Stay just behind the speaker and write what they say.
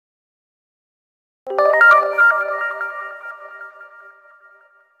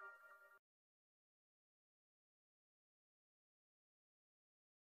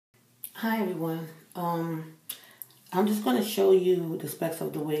Hi everyone. I'm just going to show you the specs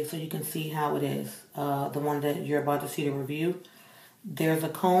of the wig so you can see how it is. The one that you're about to see the review. There's a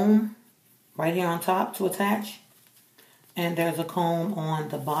comb right here on top to attach. And there's a comb on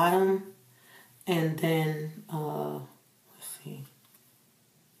the bottom. And then, let's see.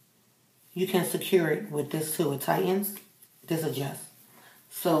 You can secure it with this too. It tightens. This adjusts.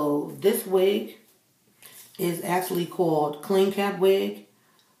 So this wig is actually called Clean Cap Wig.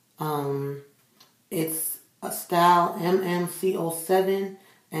 It's a style MMC07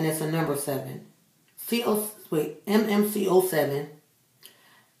 and it's a number 7. MMC07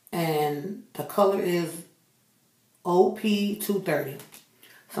 and the color is OP230.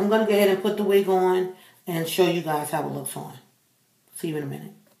 So I'm going to go ahead and put the wig on and show you guys how it looks on. See you in a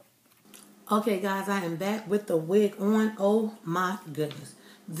minute. Okay guys, I am back with the wig on. Oh my goodness.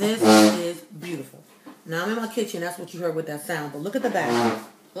 This is beautiful. Now I'm in my kitchen, that's what you heard with that sound, but look at the back.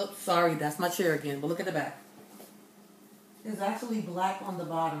 Oops, sorry, that's my chair again, but look at the back. It's actually black on the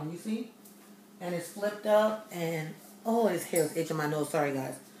bottom, you see? And it's flipped up, and oh, his hair is itching my nose, sorry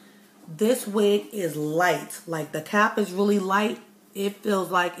guys. This wig is light, like the cap is really light. It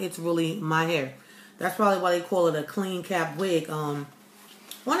feels like it's really my hair. That's probably why they call it a clean cap wig. On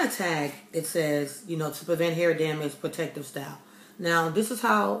a tag, it says, you know, to prevent hair damage, protective style. Now, this is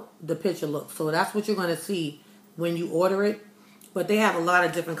how the picture looks. So that's what you're going to see when you order it. But they have a lot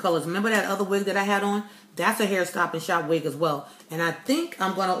of different colors. Remember that other wig that I had on? That's a Hair Stop and Shop wig as well. And I think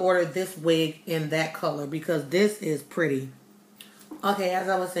I'm going to order this wig in that color because this is pretty. Okay, as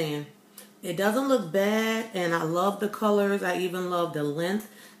I was saying, it doesn't look bad. And I love the colors. I even love the length.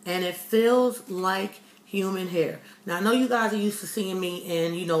 And it feels like human hair. Now, I know you guys are used to seeing me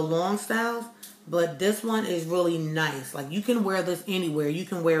in, you know, long styles. But this one is really nice. Like, you can wear this anywhere. You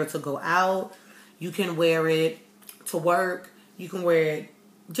can wear it to go out. You can wear it to work. You can wear it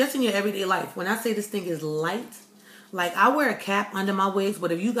just in your everyday life. When I say this thing is light, like I wear a cap under my wigs,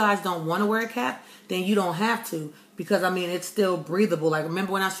 but if you guys don't want to wear a cap, then you don't have to. Because, I mean, it's still breathable. Like,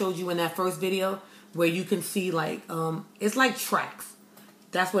 remember when I showed you in that first video where you can see, like, it's like tracks.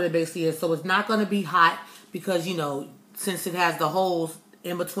 That's what it basically is. So it's not going to be hot because, you know, since it has the holes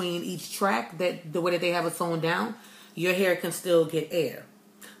in between each track, that the way that they have it sewn down, your hair can still get air.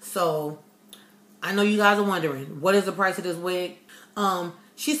 So I know you guys are wondering, what is the price of this wig?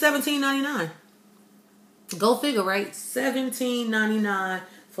 She's $17.99. Go figure, right? $17.99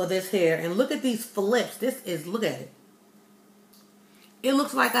 for this hair. And look at these flips. This is, look at it. It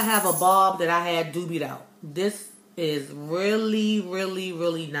looks like I have a bob that I had doobied out. This is really, really,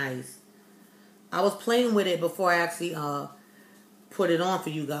 really nice. I was playing with it before I actually put it on for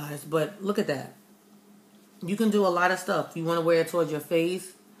you guys, but look at that. You can do a lot of stuff. You want to wear it towards your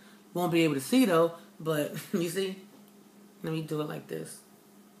face. Won't be able to see though, but you see? Let me do it like this.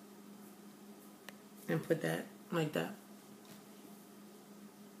 And put that like that.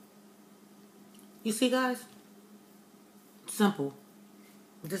 You see, guys? Simple.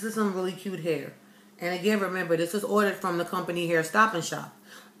 This is some really cute hair. And again, remember, this is ordered from the company Hair Stop and Shop.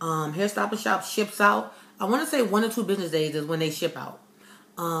 Hair Stop and Shop ships out, I want to say 1 or 2 business days is when they ship out.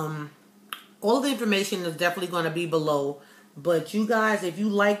 All of the information is definitely going to be below. But you guys, if you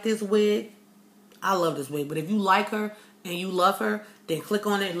like this wig, I love this wig. But if you like her and you love her, then click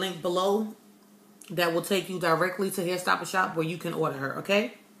on that link below. That will take you directly to Hair Stop and Shop where you can order her,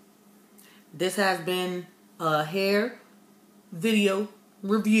 okay? This has been a hair video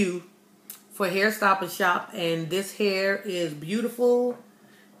review for Hair Stop and Shop. And this hair is beautiful.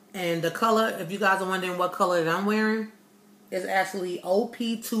 And the color, if you guys are wondering what color that I'm wearing, is actually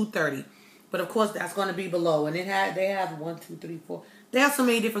OP230. But of course, that's going to be below. And they have 1, 2, 3, 4. They have so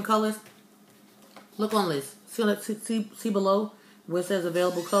many different colors. Look on this. See below where it says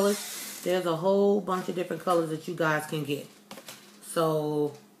available colors? There's a whole bunch of different colors that you guys can get.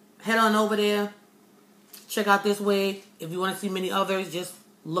 So head on over there. Check out this wig. If you want to see many others, just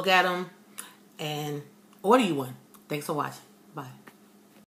look at them and order you one. Thanks for watching. Bye.